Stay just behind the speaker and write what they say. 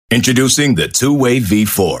Introducing the Two-Way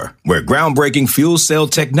V4, where groundbreaking fuel cell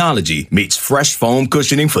technology meets fresh foam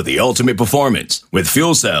cushioning for the ultimate performance. With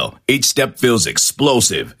Fuel Cell, each step feels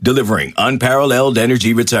explosive, delivering unparalleled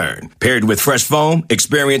energy return. Paired with fresh foam,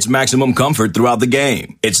 experience maximum comfort throughout the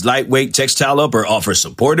game. Its lightweight textile upper offers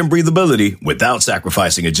support and breathability without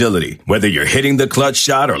sacrificing agility. Whether you're hitting the clutch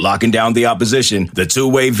shot or locking down the opposition, the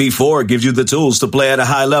Two-Way V4 gives you the tools to play at a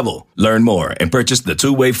high level. Learn more and purchase the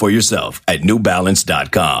Two-Way for yourself at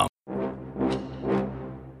newbalance.com.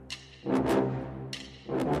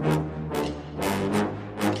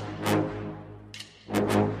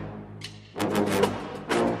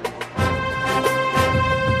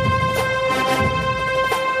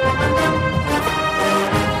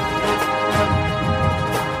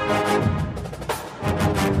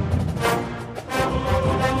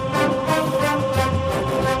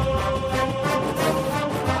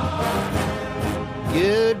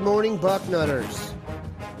 Bucknutters.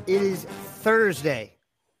 It is Thursday.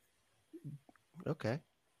 Okay.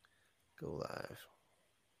 Go live.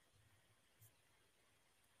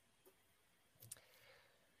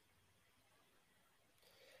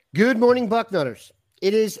 Good morning, Bucknutters.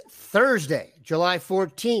 It is Thursday, July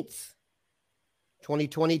 14th,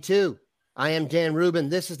 2022. I am Dan Rubin.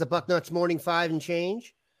 This is the Bucknuts Morning 5 and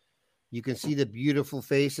Change. You can see the beautiful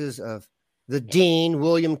faces of the Dean,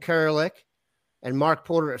 William Kerlick, and Mark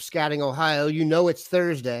Porter of Scouting, Ohio. You know it's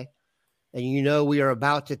Thursday, and you know we are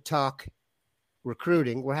about to talk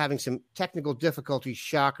recruiting. We're having some technical difficulties,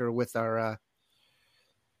 shocker, with our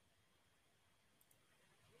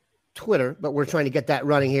Twitter, but we're trying to get that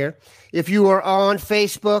running here. If you are on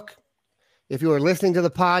Facebook, if you are listening to the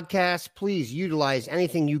podcast, please utilize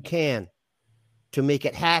anything you can to make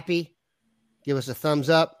it happy. Give us a thumbs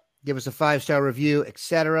up, give us a 5-star review,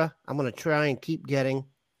 etc. I'm going to try and keep getting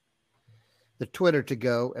the Twitter to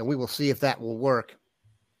go, and we will see if that will work.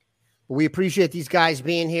 But we appreciate these guys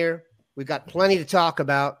being here. We've got plenty to talk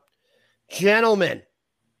about. Gentlemen,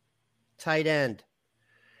 tight end.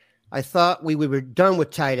 I thought we were done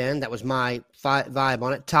with tight end. That was my vibe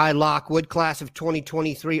on it. Ty Lockwood, class of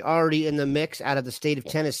 2023, already in the mix out of the state of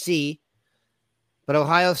Tennessee. But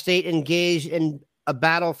Ohio State engaged in a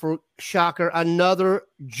battle for, shocker, another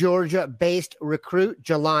Georgia-based recruit,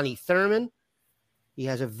 Jelani Thurman. He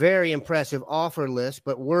has a very impressive offer list,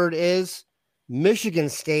 but word is Michigan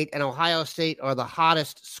State and Ohio State are the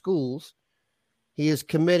hottest schools. He is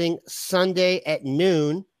committing Sunday at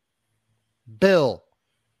noon. Bill,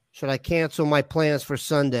 should I cancel my plans for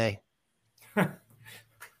Sunday?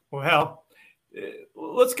 Well,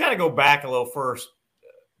 let's kind of go back a little first.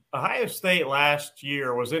 Ohio State last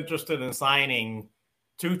year was interested in signing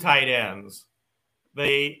 2 tight ends.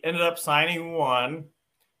 They ended up signing one.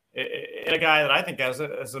 And a guy that I think has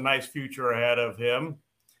a nice future ahead of him.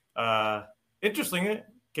 Interesting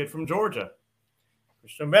kid from Georgia,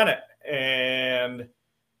 Christian Bennett. And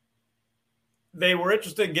they were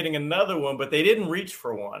interested in getting another one, but they didn't reach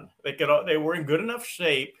for one. They were in good enough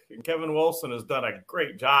shape, and Kevin Wilson has done a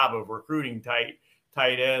great job of recruiting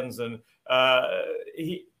tight ends. And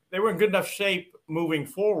they were in good enough shape moving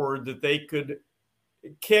forward that they could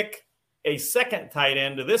kick a second tight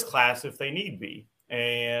end to this class if they need be.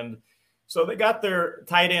 And so they got their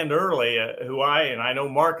tight end early, who I know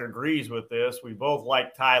Mark agrees with this. We both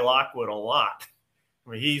like Ty Lockwood a lot.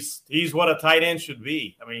 I mean, he's what a tight end should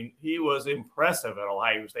be. I mean, he was impressive at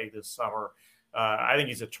Ohio State this summer. I think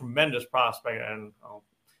he's a tremendous prospect, and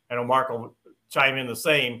I know Mark will chime in the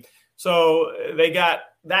same. So they got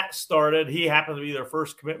that started. He happened to be their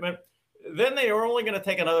first commitment. Then they were only going to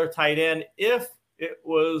take another tight end if it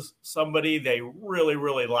was somebody they really,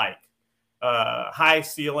 really like. High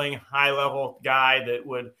ceiling, high level guy that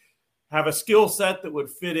would have a skill set that would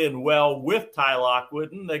fit in well with Ty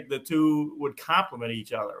Lockwood, and the two would complement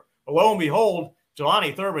each other. But lo and behold,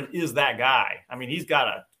 Jelani Thurman is that guy. I mean, he's got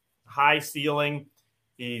a high ceiling.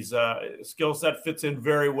 He's skill set fits in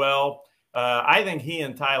very well. I think he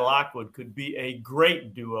and Ty Lockwood could be a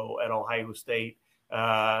great duo at Ohio State.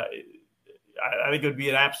 I think it would be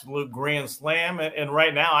an absolute grand slam. And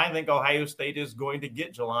right now, I think Ohio State is going to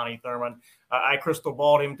get Jelani Thurman. I crystal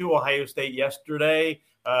balled him to Ohio State yesterday.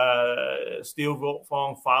 Steve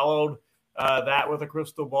Wiltfong followed that with a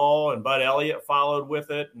crystal ball, and Bud Elliott followed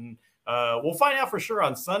with it. And we'll find out for sure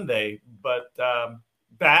on Sunday. But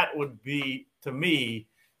that would be, to me,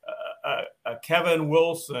 a Kevin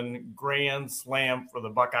Wilson grand slam for the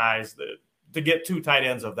Buckeyes to get 2 tight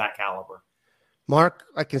ends of that caliber. Mark,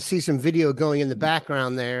 I can see some video going in the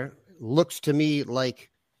background there. Looks to me like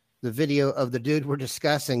the video of the dude we're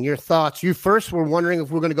discussing. Your thoughts? You first were wondering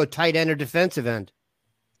if we're going to go tight end or defensive end.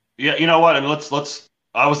 Yeah, you know what? I mean, let's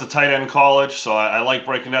I was a tight end in college, so I like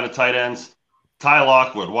breaking down the tight ends. Ty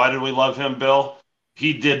Lockwood, why did we love him, Bill?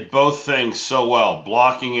 He did both things so well,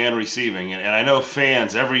 blocking and receiving. And I know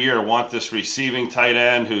fans every year want this receiving tight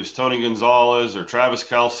end who's Tony Gonzalez or Travis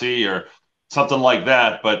Kelce or something like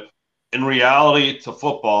that. But in reality, to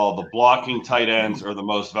football, the blocking tight ends are the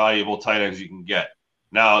most valuable tight ends you can get.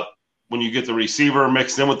 Now, when you get the receiver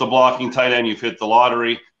mixed in with the blocking tight end, you've hit the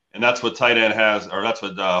lottery. And that's what tight end has, or that's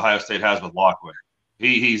what Ohio State has with Lockwood.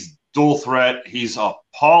 He's dual threat. He's a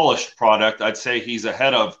polished product. I'd say he's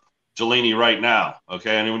ahead of Jelini right now.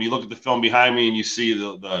 Okay. And when you look at the film behind me and you see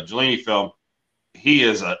the Jelini film, he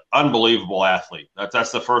is an unbelievable athlete.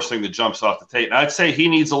 That's the first thing that jumps off the tape. And I'd say he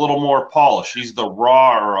needs a little more polish. He's the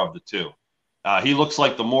rawer of the two. He looks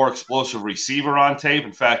like the more explosive receiver on tape.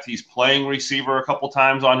 In fact, he's playing receiver a couple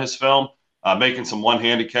times on his film, making some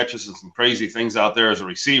one-handed catches and some crazy things out there as a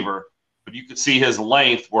receiver. But you could see his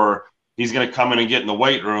length where he's going to come in and get in the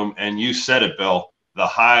weight room. And you said it, Bill, the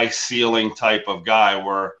high ceiling type of guy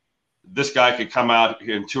where this guy could come out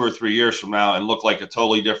in 2 or 3 years from now and look like a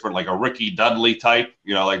totally different, like a Ricky Dudley type,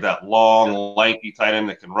 like that long, lanky tight end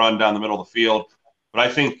that can run down the middle of the field. But I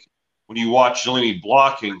think when you watch Jelini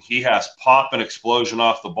blocking, he has pop and explosion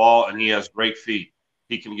off the ball, and he has great feet.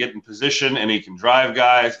 He can get in position, and he can drive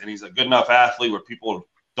guys, and he's a good enough athlete where people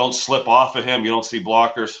don't slip off of him. You don't see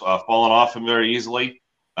blockers falling off him very easily.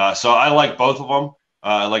 So I like both of them.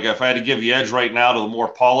 Like if I had to give the edge right now to the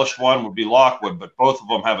more polished one would be Lockwood, but both of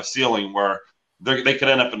them have a ceiling where they could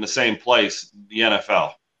end up in the same place, the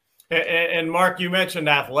NFL. And Mark, you mentioned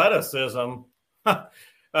athleticism.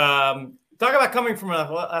 Talk about coming from an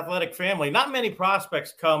athletic family. Not many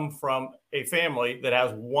prospects come from a family that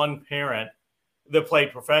has one parent that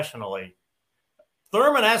played professionally.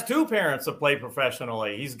 Thurman has two parents that played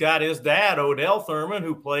professionally. He's got his dad, Odell Thurman,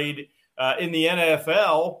 who played in the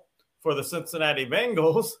NFL for the Cincinnati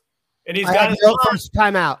Bengals. And he's got his first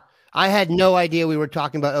time out. I had no idea we were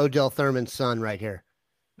talking about Odell Thurman's son right here.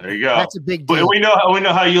 There you go. That's a big deal. We know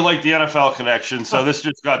how you like the NFL connection, so this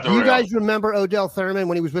just got the Do you guys remember Odell Thurman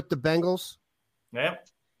when he was with the Bengals? Yep.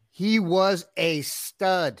 He was a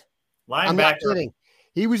stud. Linebacker. I'm not kidding.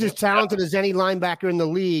 He was as talented as any linebacker in the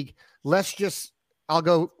league.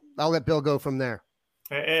 I'll let Bill go from there.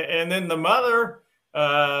 And then the mother,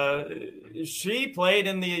 she played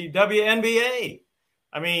in the WNBA.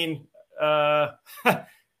 I mean,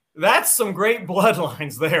 that's some great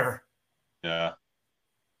bloodlines there. Yeah.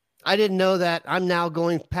 I didn't know that. I'm now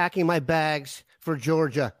packing my bags for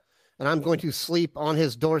Georgia, and I'm going to sleep on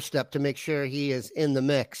his doorstep to make sure he is in the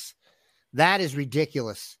mix. That is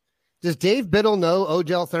ridiculous. Does Dave Biddle know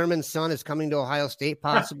Odell Thurman's son is coming to Ohio State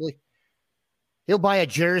possibly? He'll buy a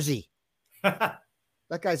jersey.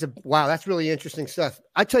 That guy's wow, that's really interesting stuff.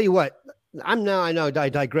 I tell you what, I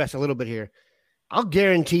digress a little bit here. I'll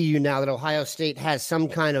guarantee you now that Ohio State has some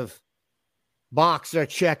kind of box they're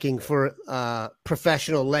checking for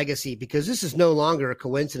professional legacy, because this is no longer a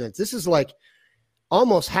coincidence. This is like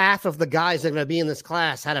almost half of the guys that are going to be in this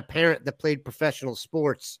class had a parent that played professional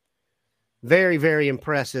sports. Very, very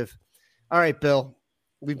impressive. All right, Bill,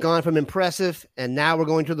 we've gone from impressive, and now we're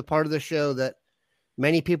going to the part of the show that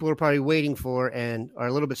many people are probably waiting for and are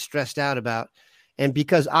a little bit stressed out about. And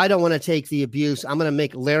because I don't want to take the abuse, I'm going to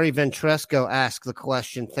make Larry Ventresco ask the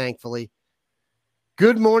question, thankfully.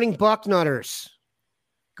 Good morning, Bucknutters.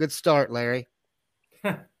 Good start, Larry.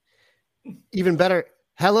 Even better.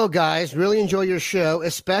 Hello, guys. Really enjoy your show,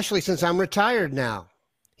 especially since I'm retired now.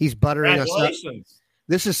 He's buttering us up.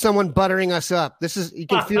 This is someone buttering us up. This is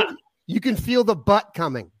you can feel the butt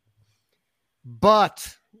coming.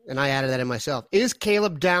 But, and I added that in myself, is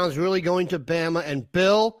Caleb Downs really going to Bama? And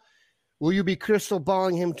Bill, will you be crystal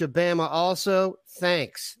balling him to Bama also?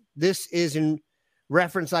 Thanks. This is in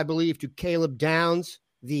reference, I believe, to Caleb Downs,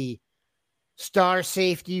 the star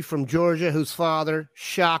safety from Georgia, whose father,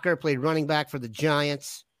 shocker, played running back for the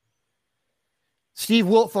Giants. Steve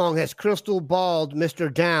Wiltfong has crystal balled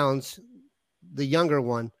Mr. Downs, the younger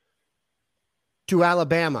one, to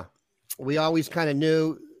Alabama. We always kind of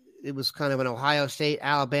knew it was kind of an Ohio State,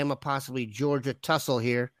 Alabama, possibly Georgia tussle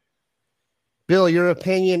here. Bill, your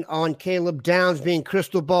opinion on Caleb Downs being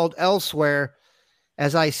crystal balled elsewhere?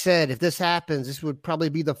 As I said, if this happens, this would probably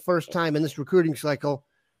be the first time in this recruiting cycle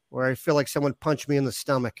where I feel like someone punched me in the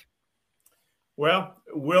stomach. Well,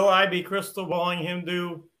 will I be crystal balling him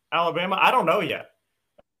to Alabama? I don't know yet.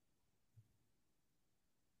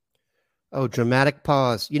 Oh, dramatic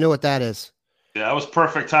pause. You know what that is. Yeah, that was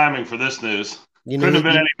perfect timing for this news. Couldn't have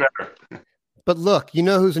been any better. But look, you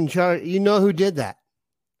know who's in charge. You know who did that?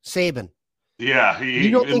 Saban. Yeah. You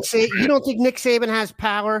don't think Nick Saban has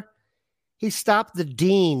power? He stopped the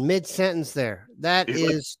dean mid-sentence there.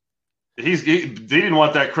 He didn't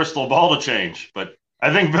want that crystal ball to change, but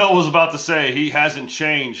I think Bill was about to say he hasn't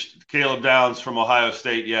changed Caleb Downs from Ohio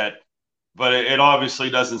State yet, but it obviously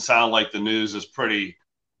doesn't sound like the news is pretty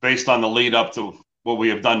based on the lead up to what we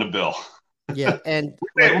have done to Bill. Yeah, and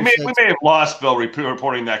we may have lost Bill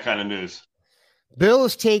reporting that kind of news. Bill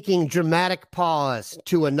is taking dramatic pause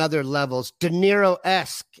to another level. De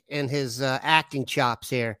Niro-esque in his acting chops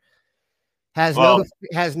here. Has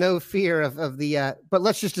no fear of the. But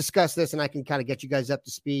let's just discuss this, and I can kind of get you guys up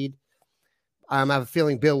to speed. I have a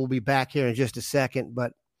feeling Bill will be back here in just a second,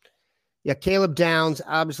 but yeah, Caleb Downs.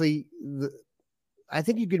 Obviously, I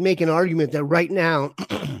think you could make an argument that right now,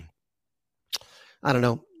 I don't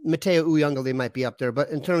know, Mateo Uyunglele might be up there, but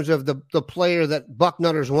in terms of the player that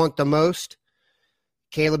Bucknutters want the most,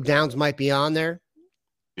 Caleb Downs might be on there.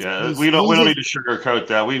 Yeah, we don't need to sugarcoat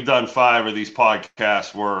that. We've done 5 of these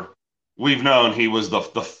podcasts where we've known he was the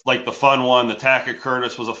fun one. The Tackett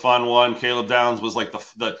Curtis was a fun one. Caleb Downs was like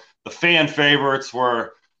the fan favorites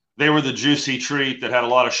where they were the juicy treat that had a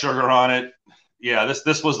lot of sugar on it. Yeah,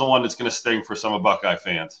 this was the one that's going to sting for some of Buckeye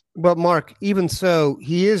fans. But Mark, even so,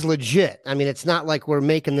 he is legit. I mean, it's not like we're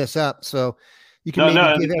making this up. So you can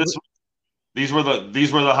these were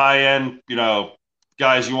the high end,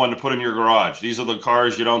 guys you wanted to put in your garage. These are the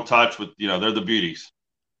cars you don't touch with, they're the beauties.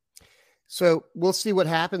 So we'll see what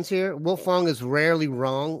happens here. Wilfong is rarely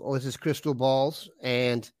wrong with his crystal balls,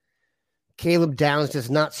 and Caleb Downs does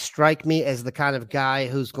not strike me as the kind of guy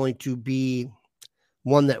who's going to be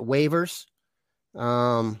one that wavers.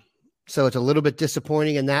 So it's a little bit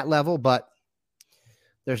disappointing in that level, but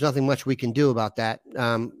there's nothing much we can do about that.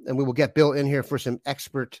 And we will get Bill in here for some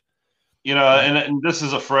expert. And this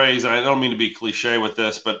is a phrase, and I don't mean to be cliche with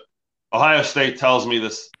this, but Ohio State tells me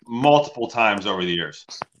this multiple times over the years.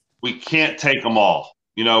 We can't take them all.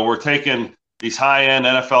 We're taking these high-end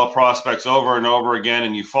NFL prospects over and over again,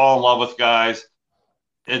 and you fall in love with guys.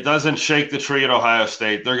 It doesn't shake the tree at Ohio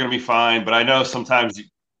State. They're going to be fine, but I know sometimes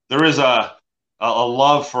there is a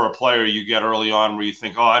love for a player you get early on where you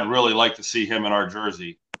think, oh, I'd really like to see him in our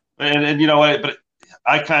jersey. And you know what? But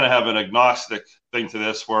I kind of have an agnostic thing to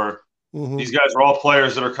this where these guys are all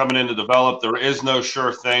players that are coming in to develop. There is no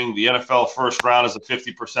sure thing. The NFL first round is a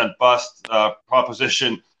 50% bust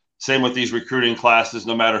proposition. Same with these recruiting classes,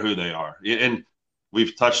 no matter who they are. And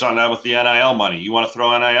we've touched on that with the NIL money. You want to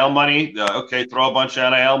throw NIL money? Okay, throw a bunch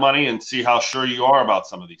of NIL money and see how sure you are about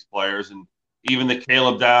some of these players. And even the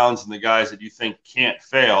Caleb Downs and the guys that you think can't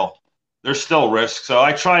fail, there's still risk. So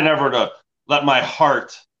I try never to let my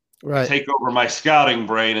heart take over my scouting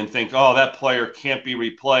brain and think, oh, that player can't be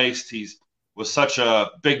replaced. He's was such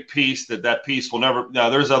a big piece that piece will never.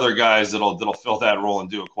 No, there's other guys that'll fill that role and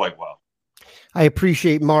do it quite well. I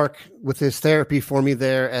appreciate Mark with his therapy for me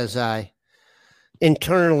there as I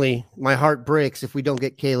internally, my heart breaks if we don't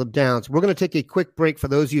get Caleb Downs. We're going to take a quick break for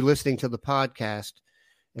those of you listening to the podcast.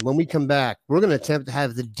 And when we come back, we're going to attempt to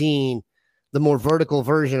have the dean, the more vertical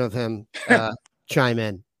version of him, chime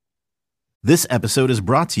in. This episode is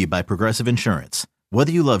brought to you by Progressive Insurance.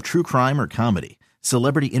 Whether you love true crime or comedy,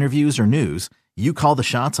 celebrity interviews or news, you call the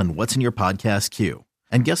shots on what's in your podcast queue.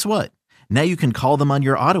 And guess what? Now you can call them on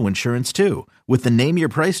your auto insurance too with the Name Your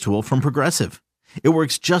Price tool from Progressive. It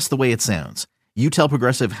works just the way it sounds. You tell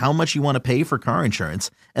Progressive how much you want to pay for car insurance,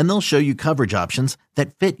 and they'll show you coverage options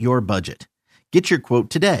that fit your budget. Get your quote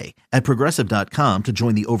today at Progressive.com to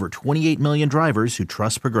join the over 28 million drivers who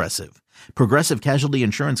trust Progressive. Progressive Casualty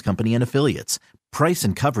Insurance Company and Affiliates. Price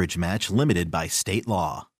and coverage match limited by state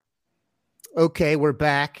law. Okay, we're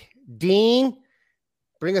back. Dean,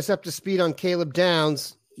 bring us up to speed on Caleb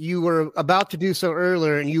Downs. You were about to do so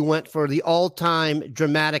earlier, and you went for the all-time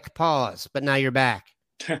dramatic pause, but now you're back.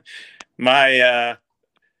 My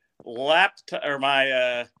laptop or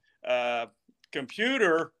my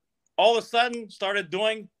computer all of a sudden started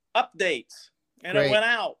doing updates, and It went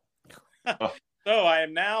out. So I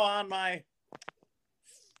am now on my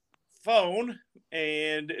phone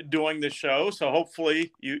and doing the show. So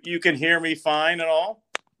hopefully you can hear me fine and all.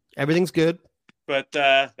 Everything's good. But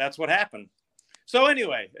that's what happened. So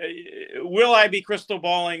anyway, will I be crystal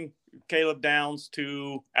balling Caleb Downs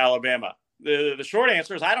to Alabama? The short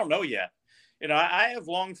answer is I don't know yet. I have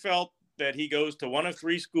long felt that he goes to one of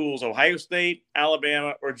 3 schools, Ohio State,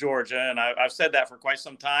 Alabama, or Georgia. And I've said that for quite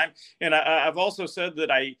some time. And I've also said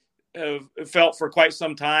that I have felt for quite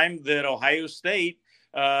some time that Ohio State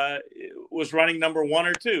was running number 1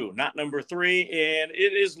 or 2, not number 3. And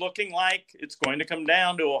it is looking like it's going to come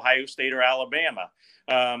down to Ohio State or Alabama.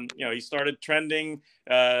 He started trending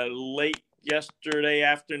late yesterday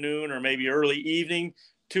afternoon or maybe early evening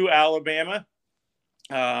to Alabama.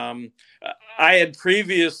 I had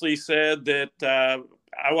previously said that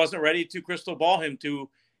I wasn't ready to crystal ball him to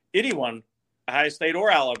anyone, Ohio State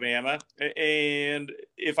or Alabama. And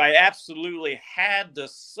if I absolutely had to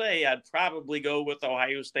say, I'd probably go with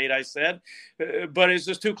Ohio State, I said. But it's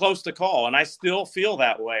just too close to call. And I still feel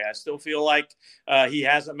that way. I still feel like he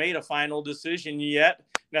hasn't made a final decision yet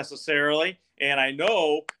necessarily. And I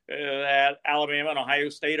know that Alabama and Ohio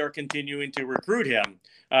State are continuing to recruit him.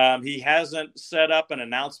 He hasn't set up an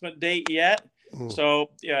announcement date yet.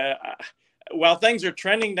 So while things are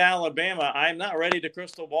trending to Alabama, I'm not ready to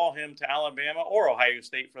crystal ball him to Alabama or Ohio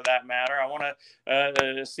State for that matter. I want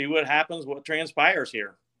to see what happens, what transpires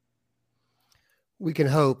here. We can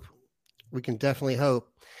hope. We can definitely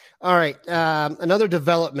hope. All right. Another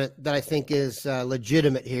development that I think is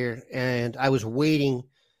legitimate here, and I was waiting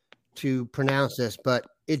to pronounce this, but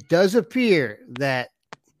it does appear that,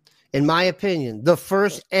 in my opinion, the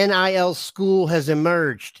first NIL school has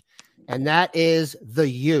emerged, and that is the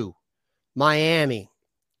U, Miami.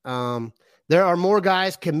 There are more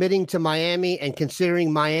guys committing to Miami and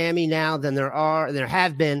considering Miami now than there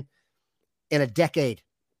have been in a decade.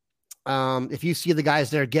 If you see the guys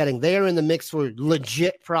they're getting, they are in the mix for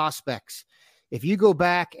legit prospects. If you go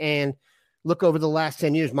back and look over the last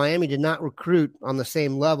 10 years, Miami did not recruit on the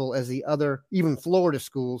same level as the other, even Florida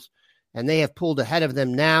schools, and they have pulled ahead of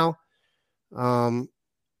them now. The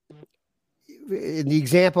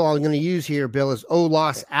example I'm going to use here, Bill, is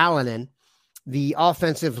Olas Alanen, the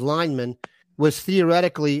offensive lineman, was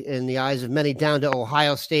theoretically, in the eyes of many, down to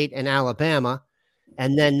Ohio State and Alabama,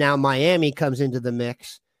 and then now Miami comes into the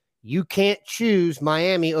mix. You can't choose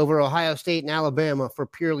Miami over Ohio State and Alabama for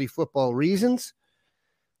purely football reasons.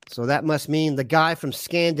 So that must mean the guy from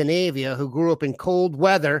Scandinavia who grew up in cold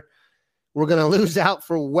weather, we're going to lose out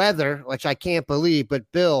for weather, which I can't believe.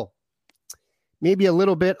 But, Bill, maybe a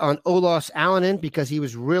little bit on Olas Alanen because he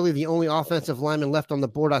was really the only offensive lineman left on the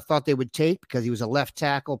board I thought they would take because he was a left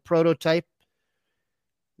tackle prototype.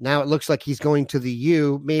 Now it looks like he's going to the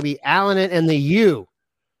U. Maybe Alanen and the U,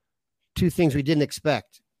 two things we didn't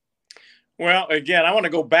expect. Well, again, I want to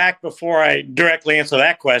go back before I directly answer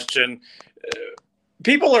that question.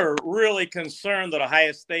 People are really concerned that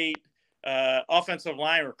Ohio State offensive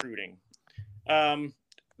line recruiting.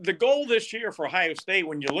 The goal this year for Ohio State,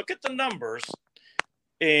 when you look at the numbers,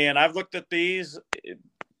 and I've looked at these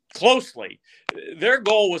closely, their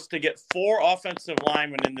goal was to get 4 offensive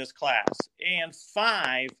linemen in this class and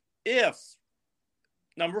 5 if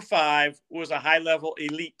number 5 was a high-level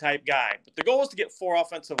elite type guy. But the goal was to get 4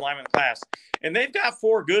 offensive linemen in class, and they've got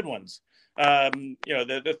 4 good ones.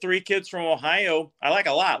 The 3 kids from Ohio, I like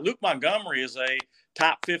a lot. Luke Montgomery is a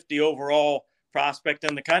top 50 overall prospect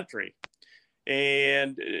in the country.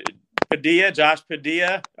 And Josh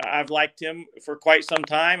Padilla, I've liked him for quite some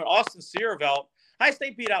time. Austin Searvelt, Ohio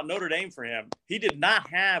State beat out Notre Dame for him. He did not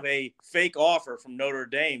have a fake offer from Notre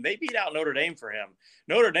Dame. They beat out Notre Dame for him.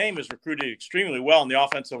 Notre Dame has recruited extremely well in the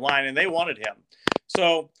offensive line, and they wanted him.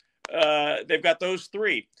 So they've got those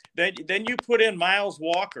 3. Then you put in Miles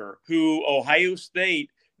Walker, who Ohio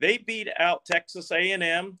State, they beat out Texas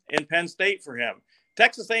A&M and Penn State for him.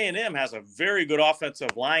 Texas A&M has a very good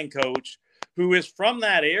offensive line coach who is from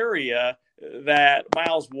that area that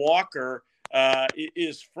Miles Walker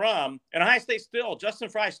is from. And Ohio State still, Justin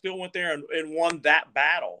Fry still went there and won that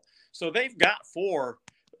battle. So they've got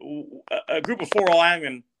a group of 4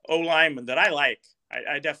 O-linemen that I like.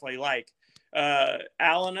 I definitely like.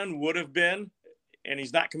 Alanen would have been, and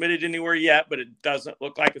he's not committed anywhere yet, but it doesn't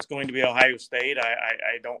look like it's going to be Ohio State.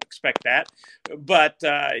 I don't expect that. But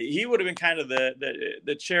he would have been kind of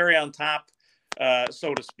the cherry on top,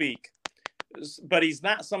 so to speak. But he's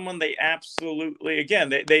not someone they absolutely,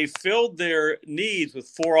 again, they filled their needs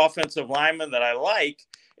with 4 offensive linemen that I like,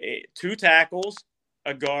 2 tackles,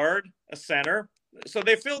 a guard, a center. So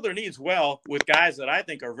they filled their needs well with guys that I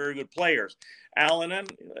think are very good players. Alanen,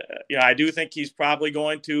 I do think he's probably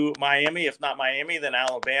going to Miami. If not Miami, then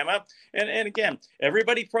Alabama. And again,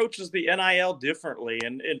 everybody approaches the NIL differently.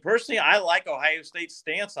 And personally, I like Ohio State's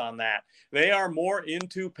stance on that. They are more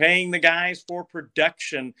into paying the guys for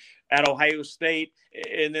production at Ohio State,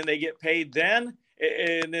 and then they get paid then,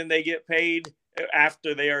 and then they get paid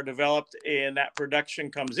after they are developed and that production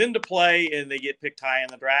comes into play and they get picked high in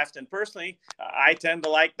the draft. And personally, I tend to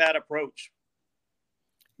like that approach.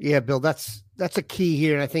 Yeah, Bill, that's a key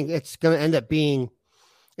here. And I think it's going to end up being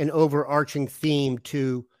an overarching theme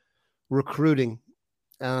to recruiting.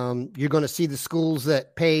 You're going to see the schools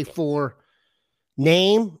that pay for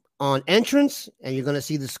name on entrance, and you're going to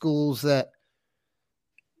see the schools that,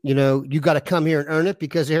 you got to come here and earn it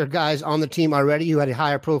because there are guys on the team already who had a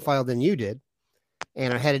higher profile than you did.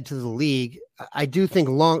 and are headed to the league. I do think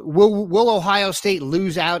will Ohio State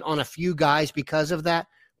lose out on a few guys because of that?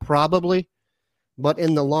 Probably. But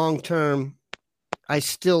in the long term, I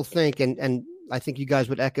still think, and I think you guys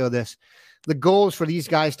would echo this, the goal is for these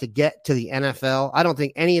guys to get to the NFL. I don't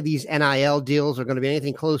think any of these NIL deals are going to be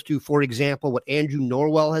anything close to, for example, what Andrew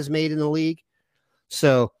Norwell has made in the league.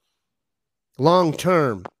 So long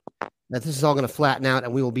term, that this is all going to flatten out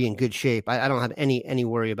and we will be in good shape. I don't have any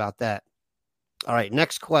worry about that. All right,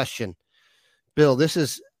 next question. Bill, this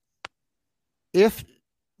is if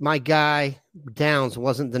my guy Downs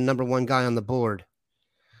wasn't the number one guy on the board,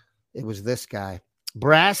 it was this guy.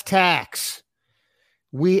 Brass Tacks.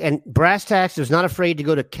 Brass Tacks is not afraid to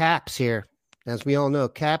go to caps here. As we all know,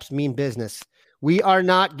 caps mean business. We are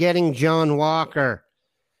not getting John Walker.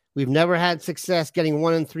 We've never had success getting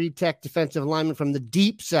 1 and 3 tech defensive linemen from the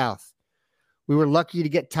deep South. We were lucky to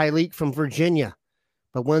get Tyleek from Virginia.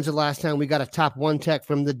 But when's the last time we got a top 1 tech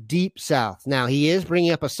from the deep South? Now, he is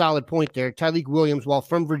bringing up a solid point there. Tyleek Williams, while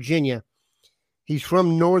from Virginia, he's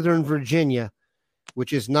from Northern Virginia,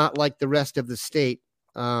 which is not like the rest of the state.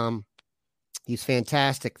 He's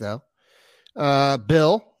fantastic, though.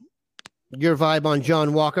 Bill, your vibe on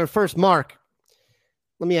John Walker. First, Mark,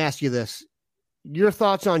 let me ask you this. Your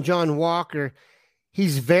thoughts on John Walker.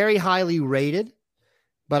 He's very highly rated,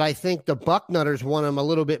 but I think the Bucknutters want him a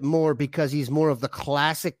little bit more because he's more of the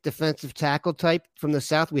classic defensive tackle type from the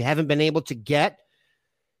South we haven't been able to get.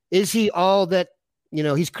 Is he all that,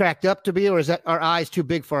 he's cracked up to be, or is that our eyes too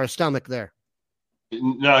big for our stomach there?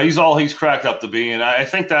 No, he's all he's cracked up to be. And I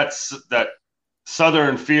think that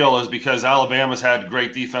Southern feel is because Alabama's had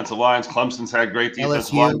great defensive lines. Clemson's had great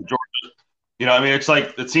defensive lines. Georgia.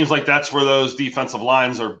 It seems like that's where those defensive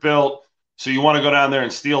lines are built. So you want to go down there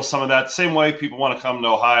and steal some of that. Same way people want to come to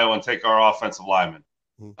Ohio and take our offensive linemen.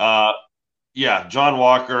 John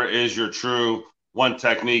Walker is your true one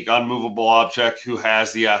technique, unmovable object who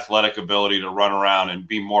has the athletic ability to run around and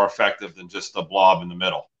be more effective than just the blob in the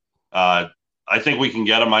middle. I think we can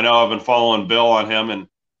get him. I know I've been following Bill on him, and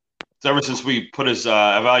ever since we put his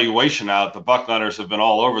evaluation out, the Bucknutters have been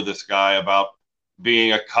all over this guy about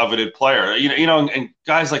being a coveted player. And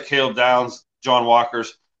guys like Caleb Downs, John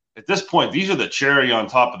Walker's, at this point, these are the cherry on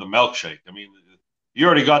top of the milkshake. I mean, you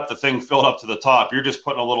already got the thing filled up to the top. You're just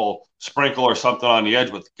putting a little sprinkle or something on the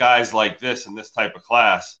edge with guys like this in this type of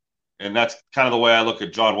class. And that's kind of the way I look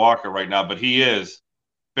at John Walker right now. But he is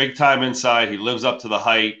big time inside. He lives up to the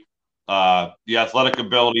height. The athletic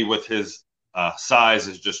ability with his size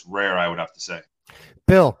is just rare, I would have to say.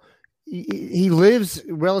 Bill, he lives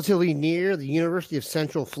relatively near the University of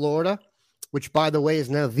Central Florida, which, by the way, is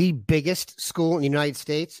now the biggest school in the United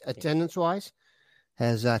States attendance-wise,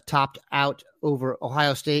 has topped out over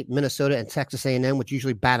Ohio State, Minnesota, and Texas A&M, which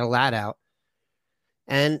usually battle that out.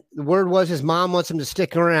 And the word was his mom wants him to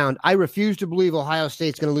stick around. I refuse to believe Ohio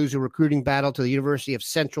State's going to lose a recruiting battle to the University of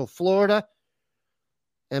Central Florida.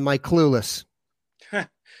 Am I clueless?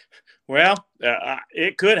 Well,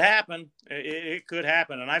 it could happen. It could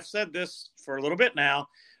happen. And I've said this for a little bit now.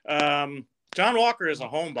 John Walker is a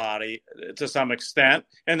homebody to some extent,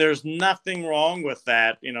 and there's nothing wrong with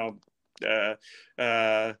that.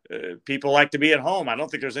 People like to be at home. I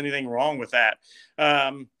don't think there's anything wrong with that.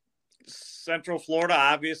 Central Florida,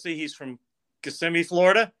 obviously, he's from Kissimmee,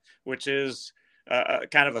 Florida, which is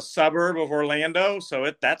kind of a suburb of Orlando.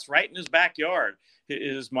 So that's right in his backyard.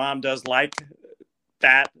 His mom does like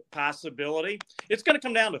that possibility. It's going to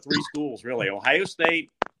come down to 3 schools, really. Ohio State,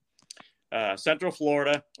 Central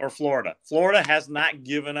Florida, or Florida. Florida has not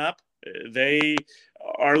given up. They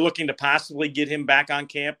are looking to possibly get him back on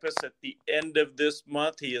campus at the end of this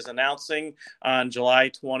month. He is announcing on July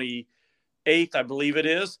 28th, I believe it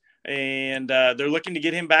is. And they're looking to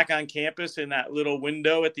get him back on campus in that little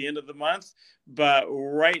window at the end of the month. But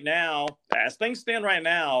right now, as things stand right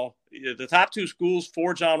now, the top 2 schools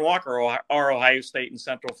for John Walker are Ohio State and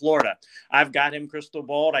Central Florida. I've got him crystal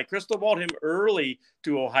balled. I crystal balled him early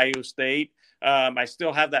to Ohio State. I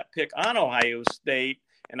still have that pick on Ohio State.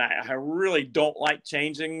 And I really don't like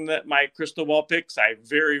changing my crystal ball picks. I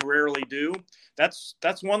very rarely do.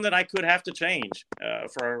 That's one that I could have to change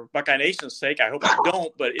for Buckeye Nation's sake. I hope I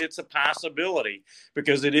don't, but it's a possibility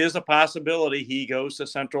because it is a possibility he goes to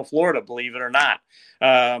Central Florida, believe it or not.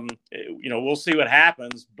 We'll see what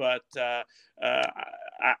happens, but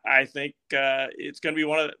I think it's going to be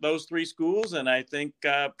one of those 3 schools, and I think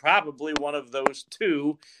probably one of those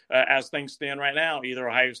 2 as things stand right now, either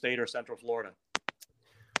Ohio State or Central Florida.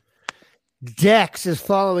 Dex is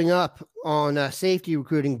following up on safety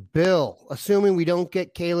recruiting. Bill, assuming we don't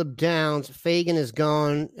get Caleb Downs, Fagan is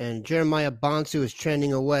gone, and Jeremiah Bonsu is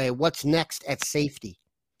trending away. What's next at safety?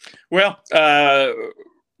 Well,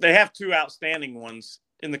 they have two outstanding ones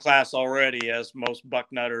in the class already, as most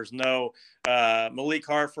Bucknutters know. Malik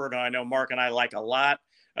Harford, I know Mark and I like a lot.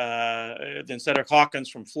 Then Cedric Hawkins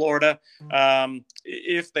from Florida.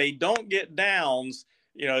 If they don't get Downs,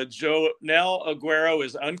 Joenel Aguero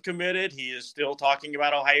is uncommitted. He is still talking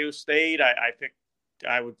about Ohio State.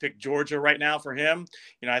 I would pick Georgia right now for him.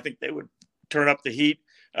 I think they would turn up the heat,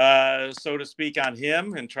 so to speak, on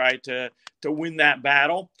him and try to win that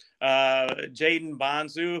battle. Jaden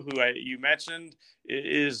Bonzu, who you mentioned,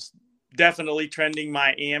 is definitely trending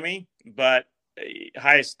Miami, but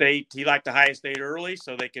Ohio State, he liked Ohio State early,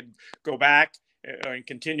 so they could go back and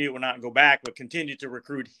continue, well, not go back, but continue to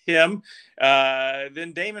recruit him.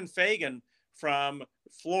 Then Damon Fagan from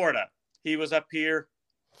Florida. He was up here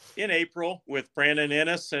in April with Brandon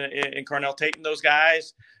Ennis and Carnell Tate and those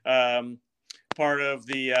guys. Part of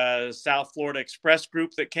the South Florida Express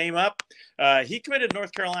group that came up. He committed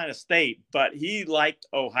North Carolina State, but he liked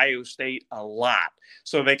Ohio State a lot.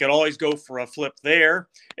 So they could always go for a flip there.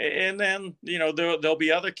 And then, there'll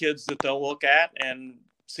be other kids that they'll look at and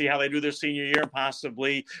see how they do their senior year and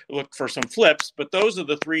possibly look for some flips. But those are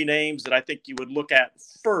the three names that I think you would look at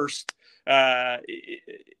first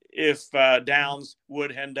if Downs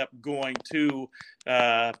would end up going to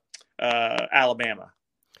Alabama.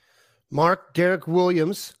 Mark, Derek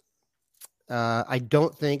Williams. I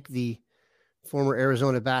don't think the former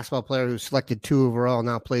Arizona basketball player who selected 2 overall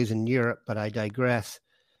now plays in Europe, but I digress.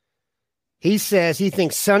 He says he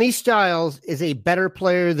thinks Sonny Styles is a better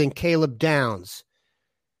player than Caleb Downs.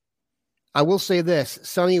 I will say this.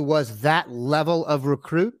 Sonny was that level of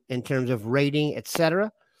recruit in terms of rating,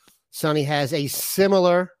 etc. Sonny has a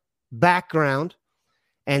similar background,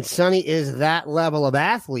 and Sonny is that level of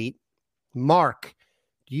athlete. Mark,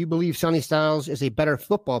 do you believe Sonny Styles is a better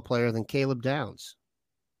football player than Caleb Downs?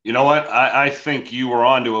 You know what? I think you were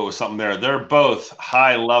onto it with something there. They're both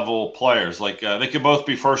high-level players. Like they could both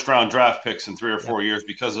be first-round draft picks in 3 or 4 years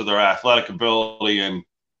because of their athletic ability and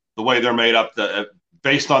the way they're made up,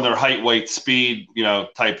 based on their height, weight, speed,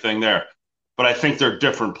 type thing there. But I think they're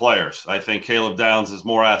different players. I think Caleb Downs is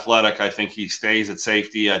more athletic. I think he stays at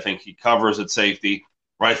safety. I think he covers at safety.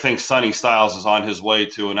 Where I think Sonny Styles is on his way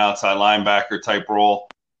to an outside linebacker type role.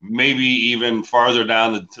 Maybe even farther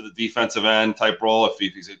down to the defensive end type role if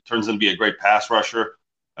it turns into be a great pass rusher.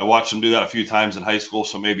 I watched him do that a few times in high school,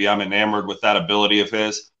 so maybe I'm enamored with that ability of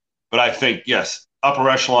his. But I think, yes, upper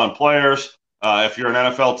echelon players. If you're an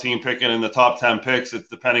NFL team picking in the top 10 picks, it's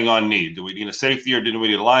depending on need. Do we need a safety or do we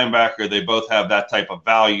need a linebacker? They both have that type of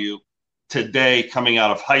value. Today, coming out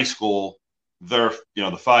of high school, they're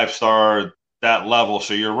the 5-star, that level.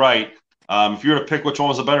 So you're right. If you were to pick which one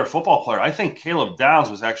was a better football player, I think Caleb Downs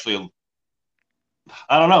was actually,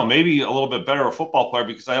 maybe a little bit better a football player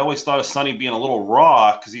because I always thought of Sonny being a little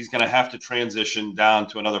raw because he's going to have to transition down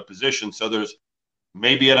to another position. So there's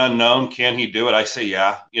maybe an unknown. Can he do it? I say,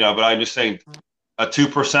 yeah, but I'm just saying a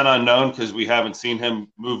 2% unknown because we haven't seen him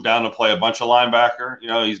move down to play a bunch of linebacker.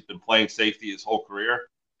 He's been playing safety his whole career.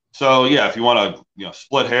 So, yeah, if you want to,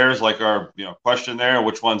 split hairs like our, question there,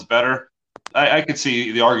 which one's better? I could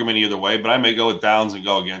see the argument either way, but I may go with Downs and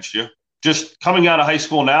go against you. Just coming out of high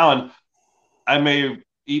school now, and I may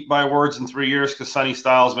eat my words in 3 years because Sonny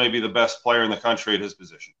Styles may be the best player in the country at his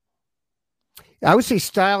position. I would say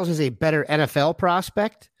Styles is a better NFL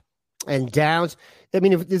prospect, and Downs. I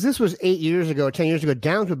mean, if this was 8 years ago, 10 years ago,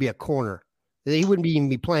 Downs would be a corner. He wouldn't even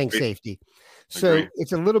be playing safety. So Agreed.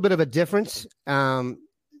 It's a little bit of a difference.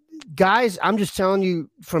 Guys, I'm just telling you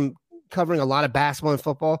from covering a lot of basketball and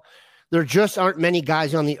football, there just aren't many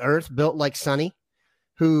guys on the earth built like Sonny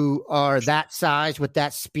who are that size with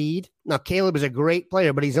that speed. Now, Caleb is a great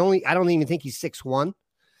player, but I don't even think he's 6'1".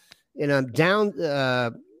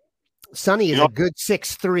 Sonny is a good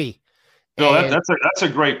 6'3". No, that's a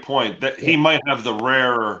great point. That he might have the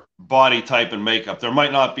rarer body type and makeup. There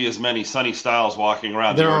might not be as many Sonny Styles walking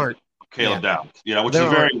around. There aren't. Caleb Downs, which is a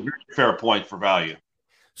very, very fair point for value.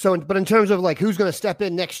 So, but in terms of like who's going to step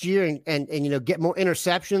in next year and get more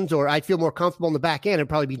interceptions, or I'd feel more comfortable in the back end, it'd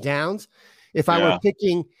probably be Downs. If I were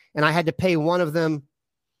picking and I had to pay one of them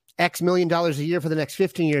X million dollars a year for the next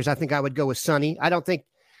 15 years, I think I would go with Sonny. I don't think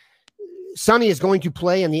Sonny is going to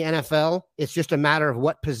play in the NFL. It's just a matter of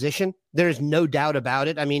what position. There's no doubt about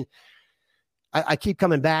it. I mean, I keep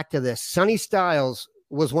coming back to this. Sonny Styles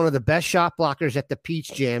was one of the best shot blockers at the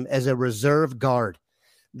Peach Jam as a reserve guard.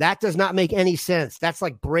 That does not make any sense. That's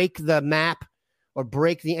like break the map or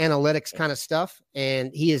break the analytics kind of stuff.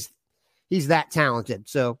 And he's that talented.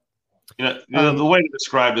 So, the way to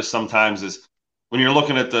describe this sometimes is when you're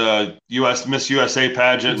looking at the U.S. Miss USA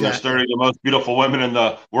pageant and there's 30 of the most beautiful women in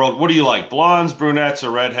the world, what do you like? Blondes, brunettes,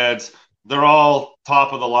 or redheads? They're all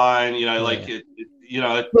top of the line. You know,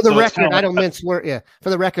 For the record, I don't mince words. Yeah. For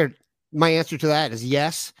the record, my answer to that is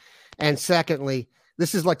yes. And secondly,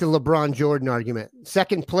 this is like the LeBron Jordan argument.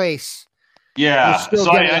 Second place. Yeah. Still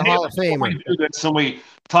So getting a Hall of Fame. We do this and we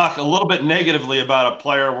talk a little bit negatively about a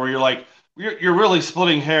player where you're like, you're really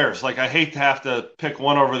splitting hairs. Like, I hate to have to pick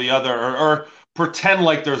one over the other or pretend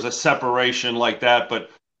like there's a separation like that. But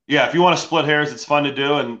yeah, if you want to split hairs, it's fun to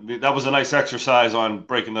do. And that was a nice exercise on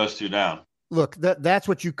breaking those two down. Look, that's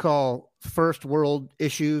what you call first world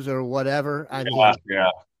issues or whatever. There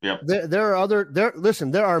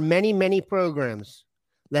are many programs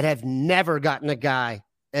that have never gotten a guy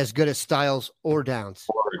as good as Styles or Downs.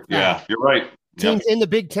 Yeah, you're right. Teams in the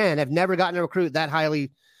Big Ten have never gotten a recruit that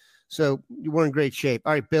highly. So we're in great shape.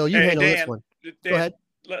 All right, Bill, you handle this one. Dan, go ahead.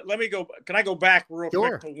 Let me go. Can I go back real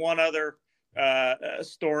quick to one other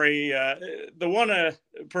story? The one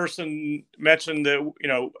person mentioned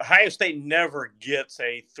that, Ohio State never gets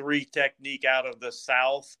a 3 technique out of the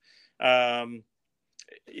South. Those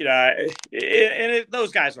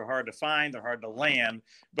guys are hard to find. They're hard to land.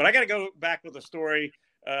 But I got to go back with a story,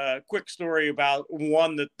 quick story about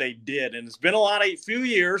one that they did. And it's been a few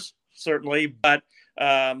years, certainly. But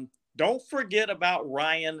don't forget about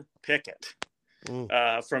Ryan Pickett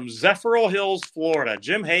from Zephyr Hills, Florida.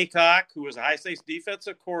 Jim Haycock, who was Ohio State's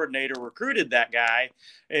defensive coordinator, recruited that guy.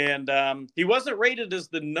 And he wasn't rated as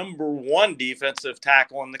the number 1 defensive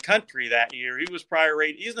tackle in the country that year. He was probably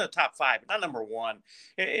rated, he's in the top 5, but not number 1.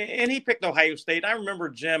 And he picked Ohio State. I remember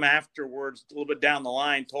Jim afterwards, a little bit down the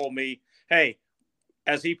line, told me, hey,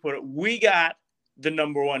 as he put it, we got the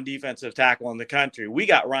number 1 defensive tackle in the country. We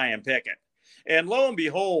got Ryan Pickett. And lo and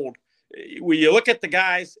behold, when you look at the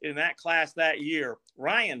guys in that class that year,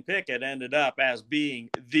 Ryan Pickett ended up as being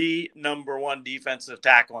the number 1 defensive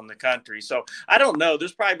tackle in the country. So I don't know.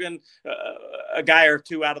 There's probably been a guy or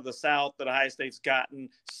two out of the South that Ohio State's gotten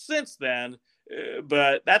since then.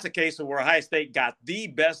 But that's a case of where Ohio State got the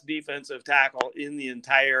best defensive tackle in the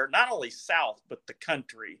entire, not only South, but the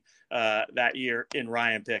country that year in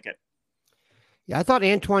Ryan Pickett. Yeah, I thought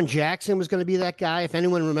Antoine Jackson was going to be that guy. If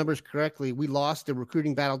anyone remembers correctly, we lost the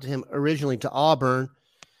recruiting battle to him originally to Auburn,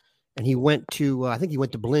 and he went to, I think he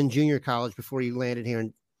went to Blinn Junior College before he landed here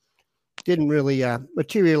and didn't really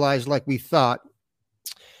materialize like we thought.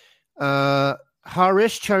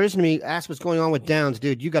 Harish Charisnami asked what's going on with Downs.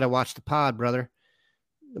 Dude, you got to watch the pod, brother.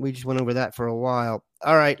 We just went over that for a while.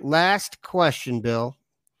 All right, last question, Bill.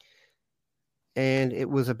 And it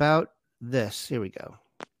was about this. Here we go.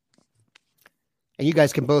 And you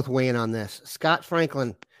guys can both weigh in on this. Scott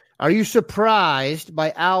Franklin, are you surprised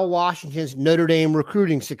by Al Washington's Notre Dame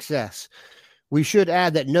recruiting success? We should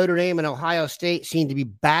add that Notre Dame and Ohio State seem to be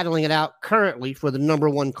battling it out currently for the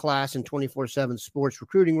number 1 class in 24/7 sports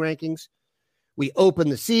recruiting rankings. We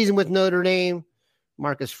opened the season with Notre Dame.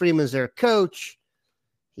 Marcus Freeman's their coach.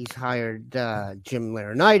 He's hired Jim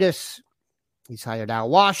Laurinaitis. He's hired Al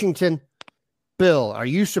Washington. Bill, are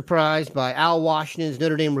you surprised by Al Washington's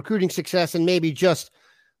Notre Dame recruiting success and maybe just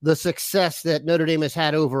the success that Notre Dame has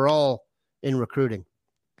had overall in recruiting?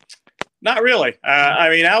 Not really.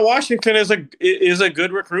 Al Washington is a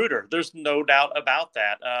good recruiter. There's no doubt about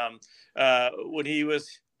that. When he was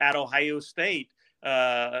at Ohio State,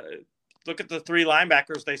 look at the 3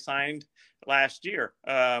 linebackers they signed last year.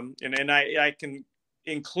 And I can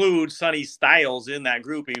include Sonny Styles in that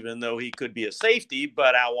group, even though he could be a safety,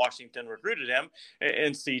 but Al Washington recruited him,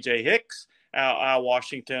 and CJ Hicks, Al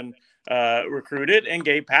Washington recruited, and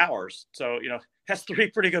Gabe Powers. So, that's 3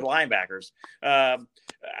 pretty good linebackers.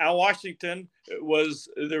 Al Washington was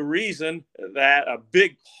the reason that a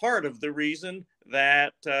big part of the reason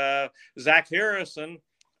that Zach Harrison,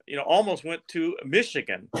 almost went to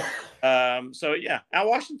Michigan. Al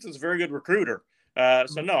Washington's a very good recruiter.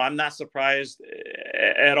 So no, I'm not surprised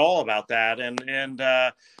at all about that.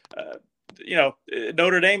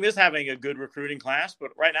 Notre Dame is having a good recruiting class,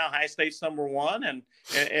 but right now Ohio State's number 1,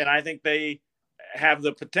 and I think they have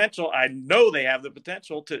the potential. I know they have the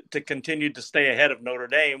potential to continue to stay ahead of Notre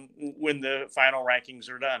Dame when the final rankings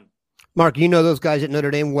are done. Mark, you know those guys at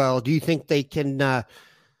Notre Dame well. Do you think they can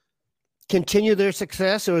continue their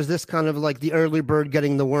success, or is this kind of like the early bird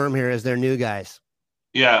getting the worm here as their new guys?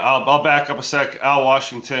 Yeah, I'll back up a sec. Al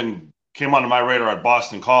Washington came onto my radar at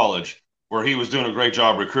Boston College, where he was doing a great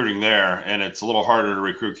job recruiting there, and it's a little harder to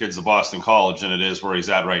recruit kids to Boston College than it is where he's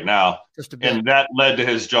at right now. Just a bit. And that led to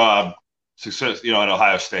his job success, at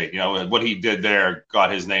Ohio State. What he did there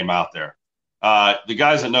got his name out there. The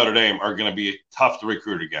guys at Notre Dame are going to be tough to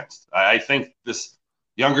recruit against. I think this,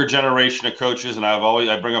 younger generation of coaches, and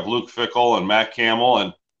I bring up Luke Fickell and Matt Campbell,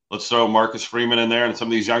 and let's throw Marcus Freeman in there and some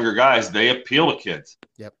of these younger guys. They appeal to kids.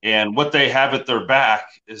 Yep. And what they have at their back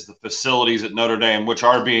is the facilities at Notre Dame, which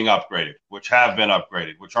are being upgraded, which have been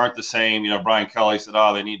upgraded, which aren't the same. Brian Kelly said,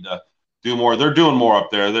 they need to do more. They're doing more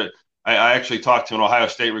up there. I actually talked to an Ohio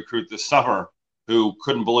State recruit this summer who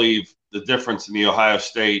couldn't believe the difference in the Ohio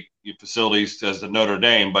State facilities as the Notre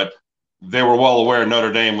Dame, but they were well aware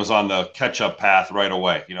Notre Dame was on the catch-up path right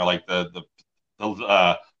away. Like the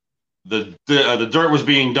dirt was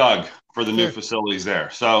being dug for the new facilities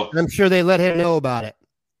there. So I'm sure they let him know about it.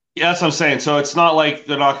 Yeah, that's what I'm saying. So it's not like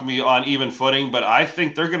they're not going to be on even footing, but I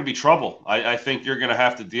think they're going to be trouble. I think you're going to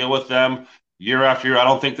have to deal with them year after year. I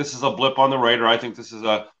don't think this is a blip on the radar. I think this is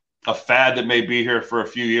a fad that may be here for a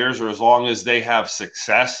few years, or as long as they have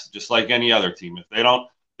success, just like any other team. If they don't,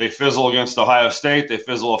 they fizzle against Ohio State. They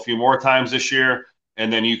fizzle a few more times this year,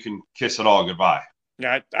 and then you can kiss it all goodbye.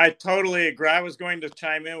 Yeah, I totally agree. I was going to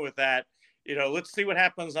chime in with that. Let's see what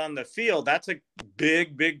happens on the field. That's a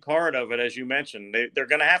big, big part of it, as you mentioned. They're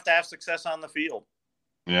going to have success on the field.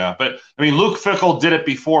 Yeah, but, Luke Fickell did it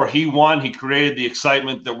before. He won. He created the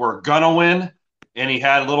excitement that we're going to win, and he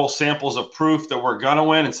had little samples of proof that we're going to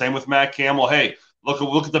win, and same with Matt Campbell. Hey,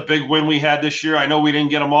 look at the big win we had this year. I know we didn't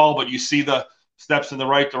get them all, but you see the steps in the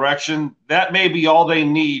right direction. That may be all they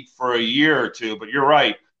need for a year or two, but you're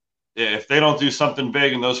right. If they don't do something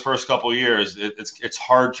big in those first couple of years, it's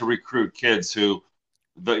hard to recruit kids who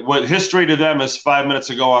what history to them is 5 minutes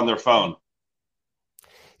ago on their phone.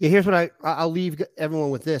 Yeah, here's what I'll leave everyone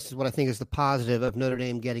with. This is what I think is the positive of Notre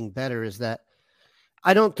Dame getting better is that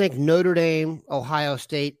I don't think Notre Dame, Ohio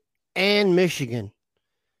State, and Michigan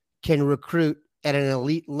can recruit at an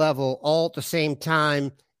elite level all at the same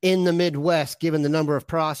time in the Midwest, given the number of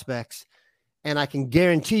prospects. And I can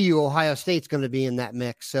guarantee you Ohio State's going to be in that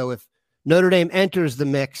mix. So if Notre Dame enters the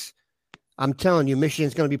mix, I'm telling you,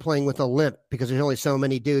 Michigan's going to be playing with a limp because there's only so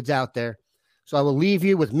many dudes out there. So I will leave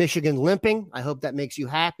you with Michigan limping. I hope that makes you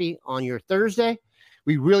happy on your Thursday.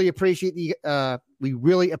 We really appreciate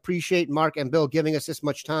Mark and Bill giving us this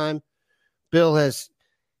much time. Bill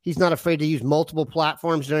he's not afraid to use multiple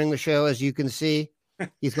platforms during the show, as you can see.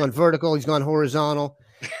 He's gone vertical. He's gone horizontal.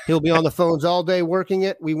 He'll be on the phones all day working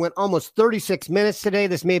it. We went almost 36 minutes today.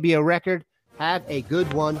 This may be a record. Have a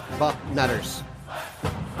good one, Buck Nutters.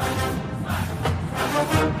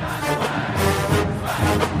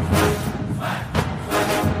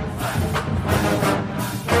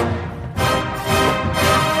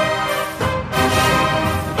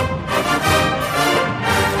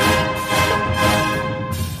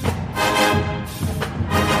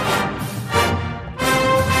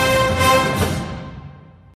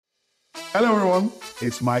 Hello everyone,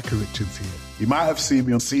 it's Micah Richards here. You might have seen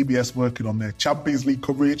me on CBS working on their Champions League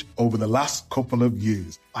coverage over the last couple of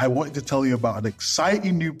years. I wanted to tell you about an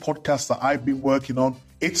exciting new podcast that I've been working on.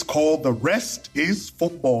 It's called The Rest is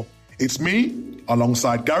Football. It's me,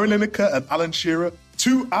 alongside Gary Lineker and Alan Shearer,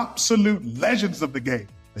 two absolute legends of the game.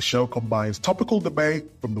 The show combines topical debate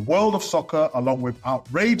from the world of soccer along with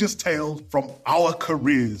outrageous tales from our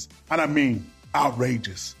careers. And I mean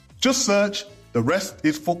outrageous. Just search The Rest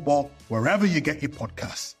is Football wherever you get your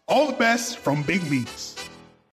podcasts. All the best from Big Meats.